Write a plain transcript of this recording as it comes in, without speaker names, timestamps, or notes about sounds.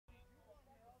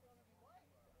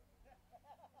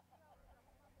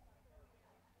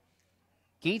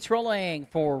Gates rolling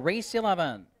for race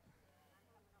 11.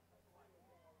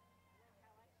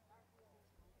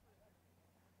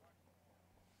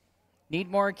 Need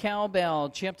More Cowbell,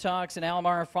 Chip Talks, and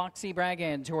Almar Foxy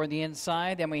Braggin toward the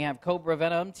inside. Then we have Cobra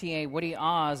Venom, TA Woody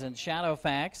Oz, and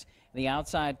Shadowfax. The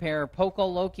outside pair,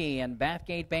 POKO Loki and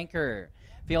Bathgate Banker.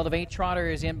 Field of 8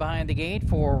 trotters in behind the gate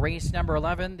for race number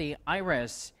 11, the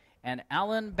Iris and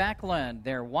Alan Backlund.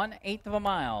 They're 1/8 of a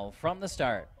mile from the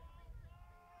start.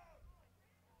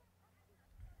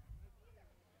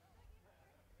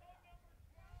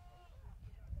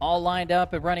 All lined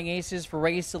up at running aces for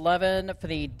race 11 for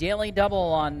the daily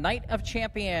double on Night of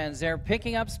Champions. They're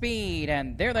picking up speed,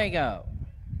 and there they go.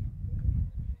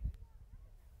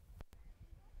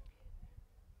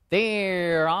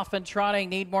 They're off and trotting.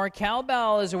 Need More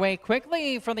Cowbell is away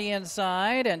quickly from the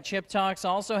inside, and Chip Talks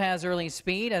also has early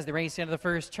speed as they race into the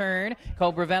first turn.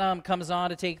 Cobra Venom comes on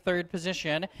to take third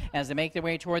position as they make their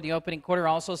way toward the opening quarter.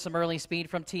 Also some early speed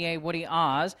from TA Woody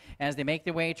Oz as they make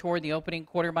their way toward the opening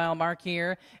quarter-mile mark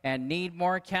here. And Need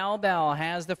More Cowbell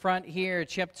has the front here.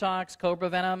 Chip Talks, Cobra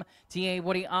Venom, TA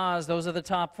Woody Oz, those are the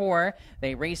top four.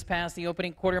 They race past the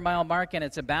opening quarter-mile mark, and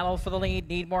it's a battle for the lead.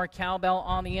 Need More Cowbell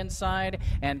on the inside,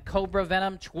 and Cobra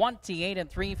Venom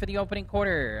 28-3 for the opening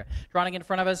quarter. Trotting in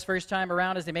front of us first time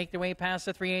around as they make their way past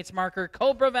the 3/8 marker.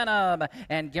 Cobra Venom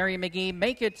and Gary McGee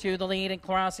make it to the lead and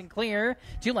crossing clear.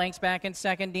 2 lengths back in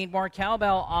second. Need More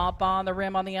Cowbell up on the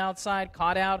rim on the outside.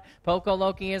 Caught out. POKO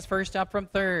Loki is first up from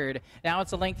third. Now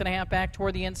it's a length and a half back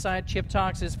toward the inside. Chip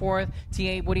Talks is fourth.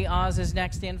 TA Woody Oz is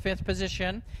next in fifth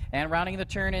position. And rounding the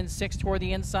turn in sixth toward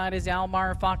the inside is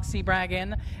Almar Foxy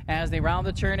Braggin as they round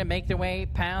the turn and make their way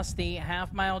past the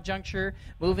half-mile juncture.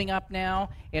 Moving up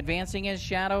now, advancing is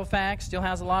Shadowfax. Still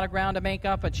has a lot of ground to make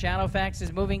up, but Shadowfax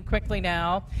is moving quickly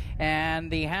now. And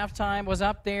the halftime was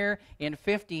up there in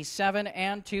 57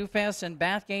 2/5, and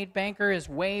Bathgate Banker is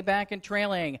way back and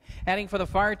trailing. Heading for the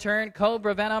far turn,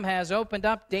 Cobra Venom has opened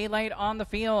up daylight on the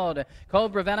field.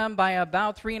 Cobra Venom by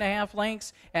about 3.5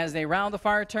 lengths as they round the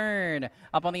far turn.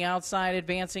 Up on the outside,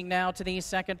 advancing now to the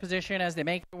second position as they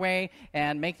make their way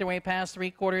past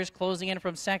 3/4. Closing in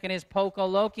from second is POKO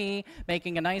Loki,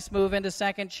 making a nice move into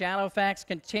second. Shadowfax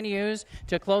continues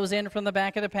to close in from the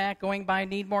back of the pack, going by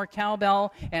Need More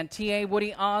Cowbell and TA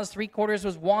Woody Oz. 3/4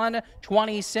 was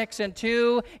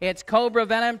 1:26-2. It's Cobra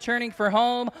Venom turning for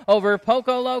home over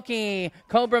POKO Loki.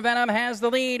 Cobra Venom has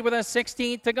the lead with a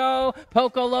 16th to go.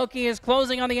 POKO Loki is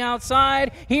closing on the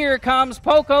outside. Here comes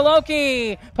POKO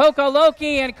Loki. POKO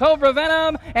Loki and Cobra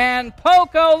Venom, and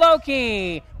POKO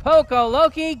Loki. POKO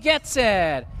Loki gets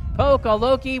it. POKO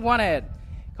Loki won it.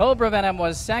 Cobra Venom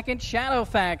was second,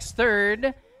 Shadowfax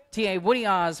third, TA Woody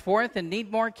Oz fourth, and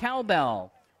Need More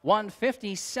Cowbell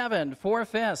 1:57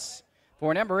 4/5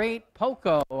 for number 8,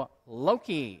 POKO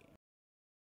Loki.